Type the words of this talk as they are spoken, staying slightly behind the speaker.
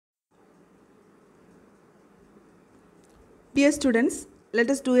Dear students, let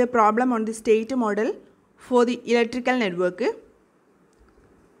us do a problem on the state model for the electrical network.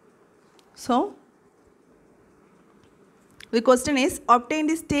 So, the question is obtain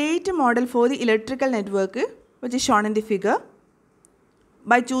the state model for the electrical network which is shown in the figure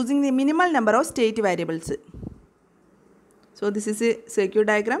by choosing the minimal number of state variables. So, this is a circuit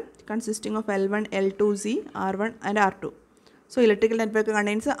diagram consisting of L1, L2, Z, R1 and R2. So, electrical network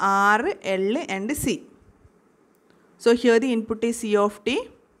contains R, L and C. So, here the input is C of t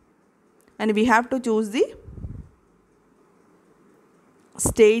and we have to choose the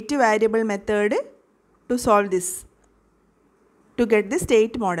state variable method to solve this, to get the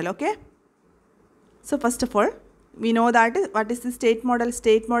state model, okay. So, first of all, we know that what is the state model?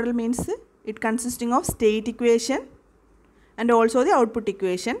 State model means it consisting of state equation and also the output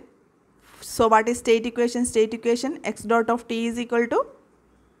equation. So, what is state equation? State equation x dot of t is equal to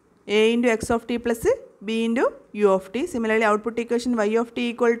a into x of t plus b into u of t. Similarly, output equation y of t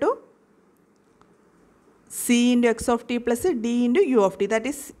equal to c into x of t plus d into u of t. That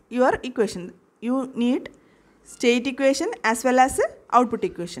is your equation. You need state equation as well as output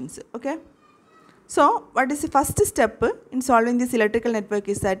equations, okay. So, what is the first step in solving this electrical network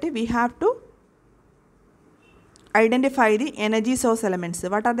is that we have to identify the energy source elements.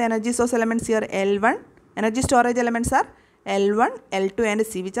 What are the energy source elements here? L1, energy storage elements are L1, L2 and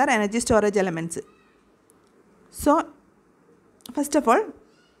C, which are energy storage elements. So, first of all,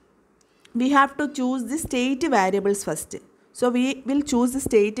 we have to choose the state variables first. So, we will choose the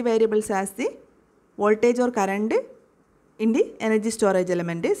state variables as the voltage or current in the energy storage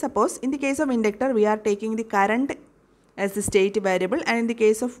element. Suppose in the case of inductor, we are taking the current as the state variable, and in the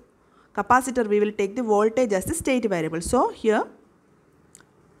case of capacitor, we will take the voltage as the state variable. So, here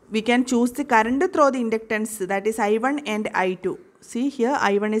we can choose the current through the inductance, that is I1 and I2. See here,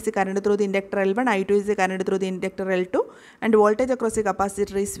 I1 is the current through the inductor L1, I2 is the current through the inductor L2, and voltage across the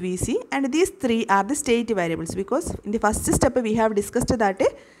capacitor is Vc, and these three are the state variables, because in the first step we have discussed that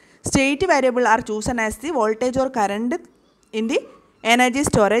state variable are chosen as the voltage or current in the energy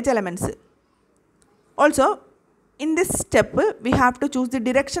storage elements. Also, in this step we have to choose the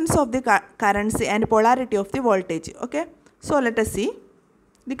directions of the currents and polarity of the voltage, okay. So, let us see.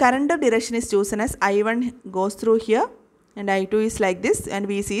 The current direction is chosen as I1 goes through here and I2 is like this and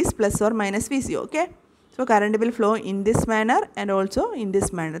Vc is plus or minus Vc, okay. So, current will flow in this manner and also in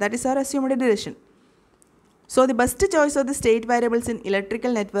this manner. That is our assumed direction. So, the best choice of the state variables in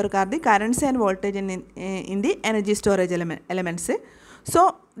electrical network are the currents and voltage in the energy storage elements.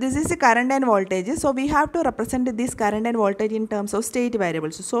 So, this is the current and voltage. So, we have to represent this current and voltage in terms of state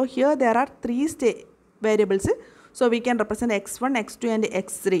variables. So, here there are three state variables. So, we can represent x1, x2 and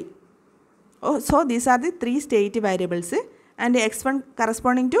x3. So, these are the three state variables, and x1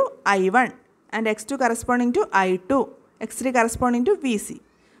 corresponding to I1 and x2 corresponding to I2, x3 corresponding to Vc.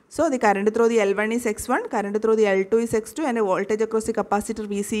 So, the current through the L1 is x1, current through the L2 is x2 and the voltage across the capacitor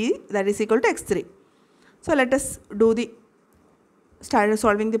Vc, that is equal to x3. So, let us do the start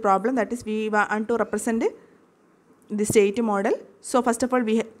solving the problem, that is we want to represent the state model. So, first of all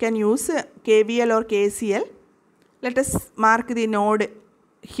we can use KVL or KCL. Let us mark the node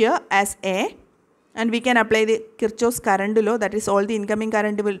here as A, and we can apply the Kirchhoff's current law, that is all the incoming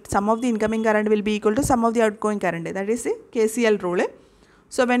current will, sum of the incoming current will be equal to sum of the outgoing current, that is the KCL rule.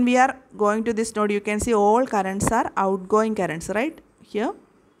 So, when we are going to this node, you can see all currents are outgoing currents, right? Here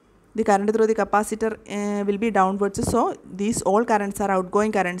the current through the capacitor will be downwards. So, these all currents are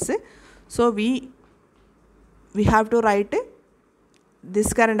outgoing currents. So, we have to write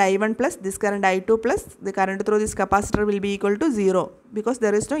this current I1 plus this current I2 plus the current through this capacitor will be equal to 0, because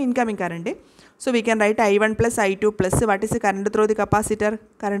there is no incoming current. So, we can write I1 plus I2 plus what is the current through the capacitor?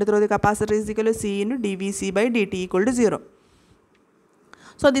 Current through the capacitor is equal to C into dVc by dt equal to 0.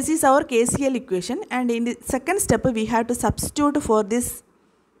 So, this is our KCL equation, and in the second step we have to substitute for this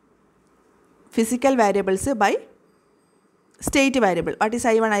physical variables by state variable. What is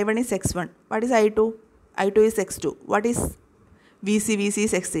I1? I1 is x1. What is I2? I2 is x2. What is Vc? Vc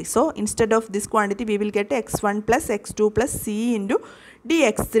is x3. So, instead of this quantity we will get x1 plus x2 plus c into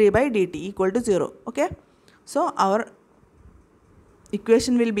dx3 by dt equal to 0, okay. So, our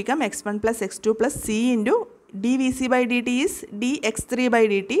equation will become x1 plus x2 plus c into dVc by dt is dx3 by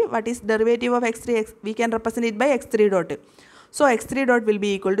dt. What is derivative of x3? We can represent it by x3 dot. So, x3 dot will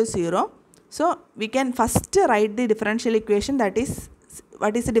be equal to 0. So, we can first write the differential equation, that is,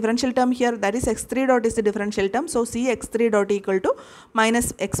 what is the differential term here? That is x3 dot is the differential term. So, C x3 dot equal to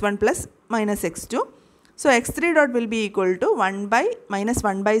minus x1 plus minus x2. So, x3 dot will be equal to 1 by minus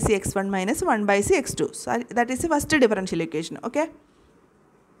 1 by C x1 minus 1 by C x2. So, that is the first differential equation, okay.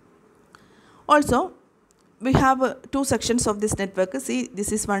 Also, we have two sections of this network. See,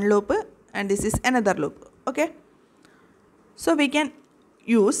 this is one loop and this is another loop. Okay. So we can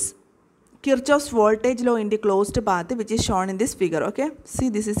use Kirchhoff's voltage law in the closed path, which is shown in this figure. Okay. See,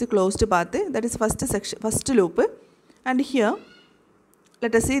 this is a closed path. That is first section, first loop. And here,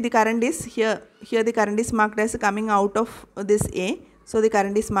 let us see, the current is here. Here the current is marked as coming out of this A. So the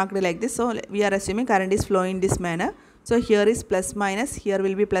current is marked like this. So we are assuming current is flowing in this manner. So here is plus minus, here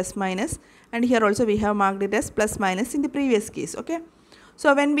will be plus minus, and here also we have marked it as plus minus in the previous case. Okay.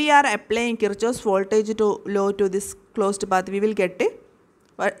 So when we are applying Kirchhoff's voltage law to this closed path, we will get it.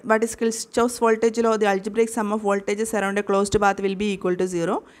 What is Kirchhoff's voltage law? The algebraic sum of voltages around a closed path will be equal to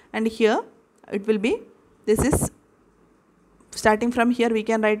 0. And here it will be, this is starting from here, we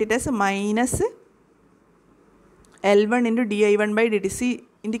can write it as minus L1 into di1 by dt. See,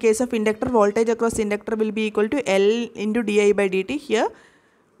 in the case of inductor, voltage across inductor will be equal to L into di by dt. Here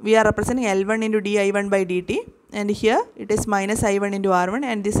we are representing L1 into di1 by dt, and here it is minus I1 into R1,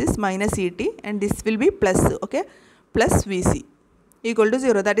 and this is minus ET, and this will be plus, okay, plus Vc equal to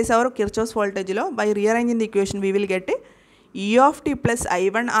 0. That is our Kirchhoff's voltage law. By rearranging the equation, we will get E of t plus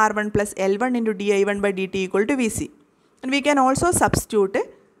I1 R1 plus L1 into di1 by dt equal to Vc. And we can also substitute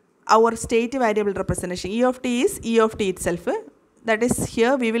our state variable representation. E of t is E of t itself. That is,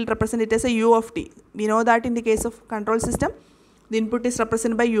 here we will represent it as a U of t. We know that in the case of control system, the input is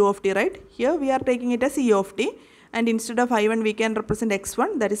represented by U of t, right? Here we are taking it as E of t, and instead of I1 we can represent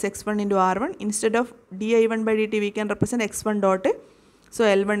x1, that is x1 into R1. Instead of di1 by dt we can represent x1 dot. So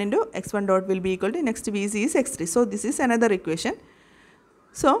L1 into x1 dot will be equal to, next Vc is x3. So this is another equation.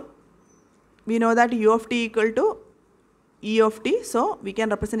 So we know that U of t equal to E of t, so we can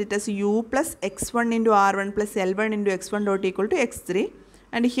represent it as U plus x1 into R1 plus L1 into x1 dot equal to x3.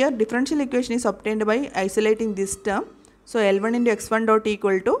 And here differential equation is obtained by isolating this term. So L1 into x1 dot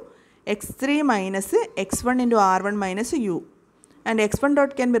equal to x3 minus x1 into R1 minus U. And x1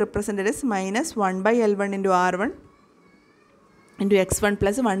 dot can be represented as minus 1 by L1 into R1 into x1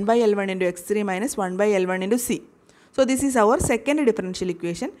 plus 1 by L1 into x3 minus 1 by L1 into C. So this is our second differential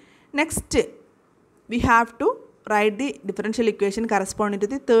equation. Next, we have to write the differential equation corresponding to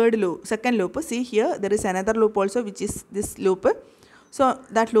the second loop. See, here there is another loop also, which is this loop. So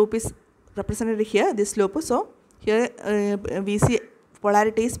that loop is represented here, this loop. So here Vc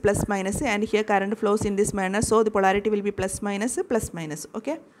polarity is plus minus, and here current flows in this manner. So the polarity will be plus minus plus minus.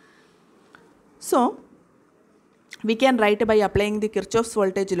 Okay. So we can write by applying the Kirchhoff's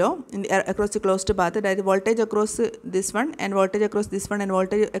voltage law across the closed path, that is voltage across this one and voltage across this one and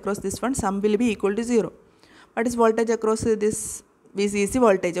voltage across this one, sum will be equal to 0. What is voltage across this? Vc is the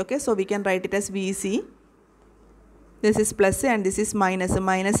voltage. Okay, so we can write it as Vc. This is plus and this is minus.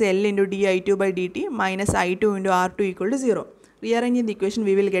 Minus L into di2 by dt minus I2 into R2 equal to 0. Rearranging the equation,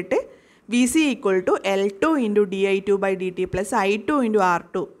 we will get Vc equal to L2 into di2 by dt plus I2 into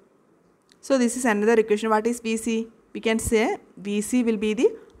R2. So this is another equation. What is Vc? We can say Vc will be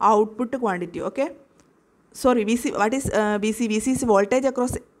the output quantity. Okay. Sorry, Vc. What is Vc? Vc is voltage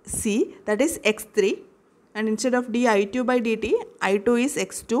across C, that is x3. And instead of di2 by dt, I2 is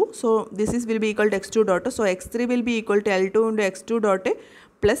x2. So this is will be equal to x2 dot. So x3 will be equal to L2 into x2 dot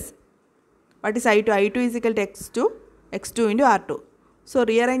plus, what is I2? I2 is equal to x2 into R2. So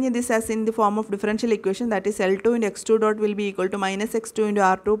rearranging this as in the form of differential equation, that is L2 into x2 dot will be equal to minus x2 into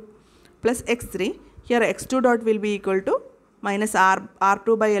R2 plus x3. Here x2 dot will be equal to minus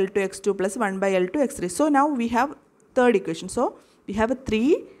R2 by L2 x2 plus 1 by L2 x3. So now we have third equation. So we have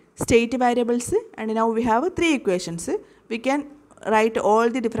 3 state variables and now we have 3 equations. We can write all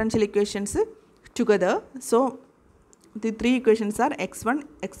the differential equations together. So the 3 equations are x1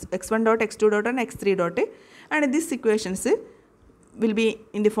 dot, x2 dot and x3 dot, and these equations will be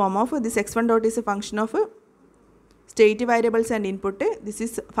in the form of, this x1 dot is a function of state variables and input. This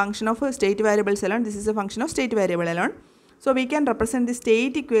is a function of state variables alone. This is a function of state variable alone. So we can represent the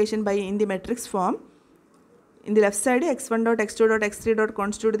state equation by in the matrix form. In the left side, x1 dot, x2 dot, x3 dot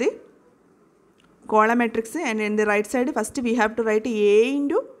constitute the column matrix, and in the right side, first we have to write A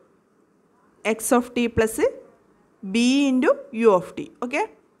into x of t plus B into U of t. Okay.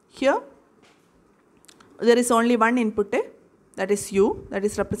 Here there is only one input, that is U, that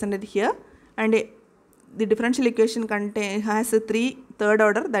is represented here, and the differential equation has 3 third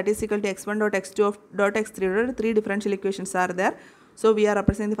order, that is equal to x1 dot, x2 dot, x3 dot. 3 differential equations are there. So we are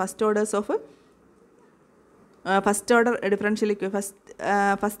representing the first orders of first order differential equation.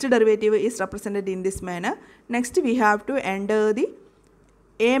 First derivative is represented in this manner. Next we have to enter the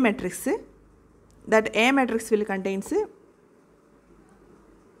A matrix. That A matrix will contains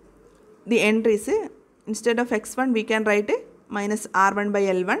the entries. Instead of x1 we can write minus R1 by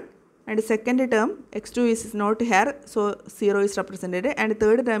L1, and second term x2 is not here, so 0 is represented, and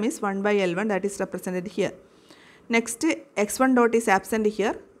third term is 1 by L1, that is represented here. Next x1 dot is absent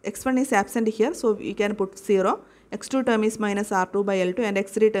here, x1 is absent here, so we can put 0. x2 term is minus R2 by L2 and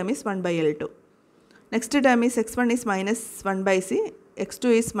x3 term is 1 by L2. Next term is x1 is minus 1 by C, x2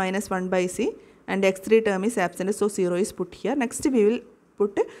 is minus 1 by C, and x3 term is absent, so 0 is put here. Next we will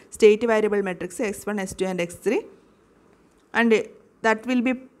put state variable matrix x1, x2 and x3, and that will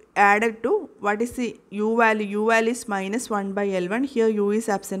be added to what is the u value. U value is minus 1 by L1. Here u is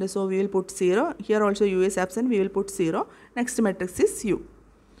absent, so we will put 0. Here also u is absent, we will put 0. Next matrix is u.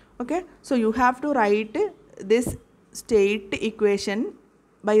 Okay, so you have to write this state equation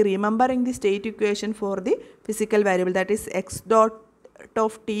by remembering the state equation for the physical variable, that is x dot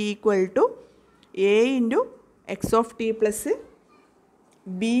of t equal to a into x of t plus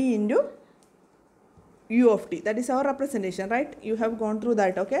b into u of t. That is our representation, right? You have gone through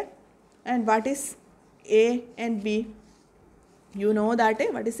that, okay? And what is a and b? You know that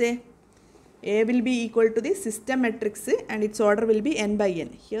what is a? A will be equal to the system matrix and its order will be n by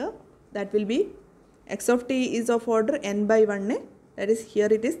n. Here that will be x of t is of order n by 1, that is here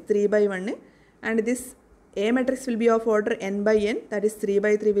it is 3 by 1, and this A matrix will be of order n by n, that is 3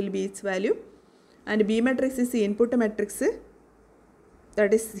 by 3 will be its value, and B matrix is the input matrix,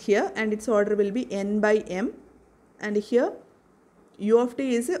 that is here, and its order will be n by m, and here u of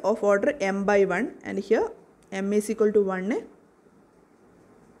t is of order m by 1, and here m is equal to 1,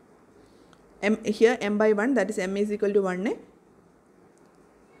 here m by 1, that is m is equal to 1,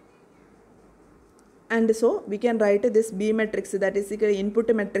 and so we can write this B matrix, that is equal to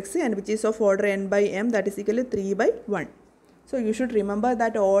input matrix, and which is of order n by m, that is equal to 3 by 1. So you should remember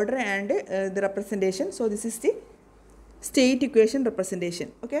that order and the representation. So this is the state equation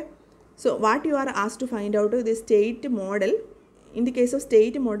representation. Okay, so what you are asked to find out the state model. In the case of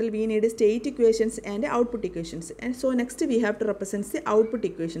state model, we need state equations and output equations, and so next we have to represent the output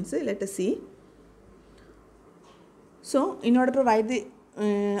equations. Let us see. So in order to write the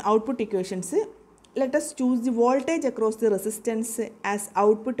output equations, let us choose the voltage across the resistance as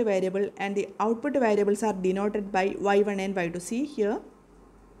output variable, and the output variables are denoted by y1 and y2. See here,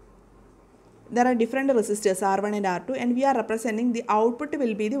 there are different resistors R1 and R2, and we are representing the output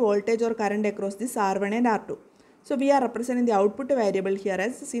will be the voltage or current across this R1 and R2. So we are representing the output variable here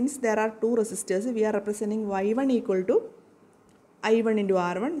as, since there are two resistors, we are representing y1 equal to I1 into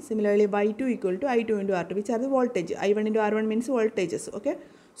R1, similarly y2 equal to I2 into R2, which are the voltage. I1 into R1 means voltages. Okay,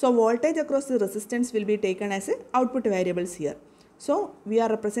 so voltage across the resistance will be taken as output variables here. So we are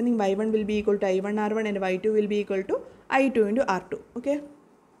representing y1 will be equal to I1 R1 and y2 will be equal to I2 into R2. Okay,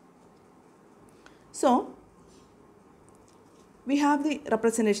 so we have the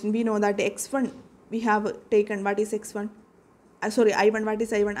representation. We know that x1 we have taken. What is x1? Sorry, I1. What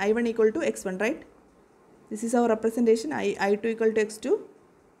is I1? I1 equal to x1, right? This is our representation. I2 equal to x2,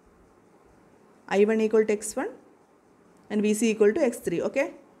 I1 equal to x1, and Vc equal to x3.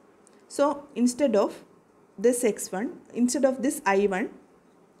 Okay, so instead of this x1, instead of this I1,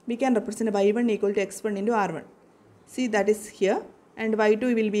 we can represent y1 equal to x1 into R1. See, that is here, and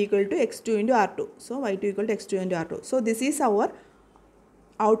y2 will be equal to x2 into R2. So y2 equal to x2 into R2. So this is our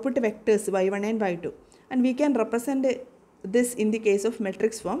output vectors y1 and y2, and we can represent this in the case of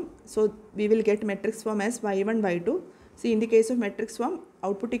matrix form. So we will get matrix form as y1 y2. See, in the case of matrix form,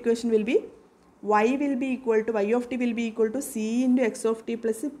 output equation will be y will be equal to, y of t will be equal to c into x of t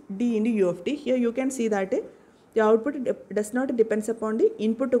plus d into u of t. Here you can see that the output does not depends upon the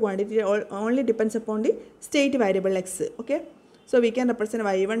input quantity, it only depends upon the state variable x. Okay, so we can represent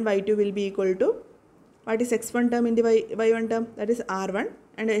y1 y2 will be equal to, what is x1 term in the y1 term, that is R1,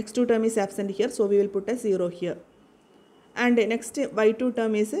 and x2 term is absent here, so we will put a 0 here. And next y2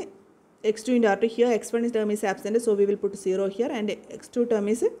 term is x2 into R2. Here x1 term is absent, so we will put 0 here, and x2 term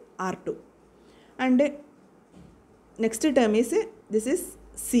is R2. And next term is, this is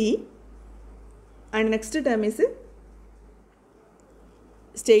C, and next term is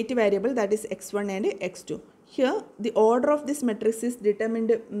state variable, that is x1 and x2. Here the order of this matrix is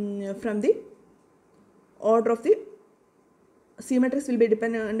determined from the order of the C matrix will be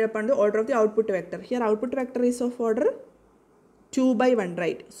dependent upon the order of the output vector. Here output vector is of order 2 by 1,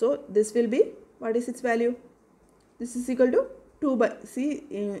 right? So this will be, what is its value? This is equal to 2 by,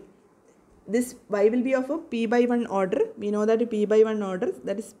 see, this y will be of a p by 1 order. We know that p by 1 order,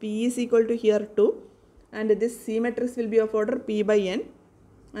 that is p is equal to here 2, and this C matrix will be of order p by n,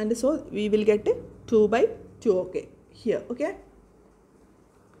 and so we will get 2 by 2. Okay, here. Okay,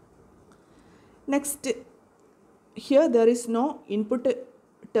 next, here there is no input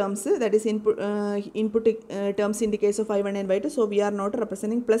terms, that is input terms in the case of y1 and y2. So we are not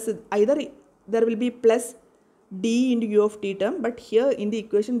representing plus, either there will be plus d into u of t term, but here in the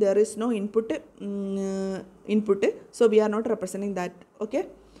equation there is no input, so we are not representing that. Okay,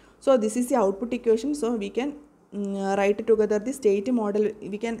 so this is the output equation. So we can write together the state model.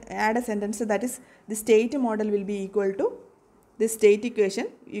 We can add a sentence, that is the state model will be equal to this state equation.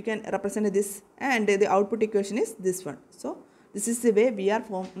 You can represent this, and the output equation is this one. So this is the way we are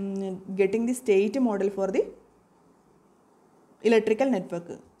getting the state model for the electrical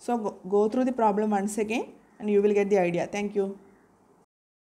network. So go through the problem once again and you will get the idea. Thank you.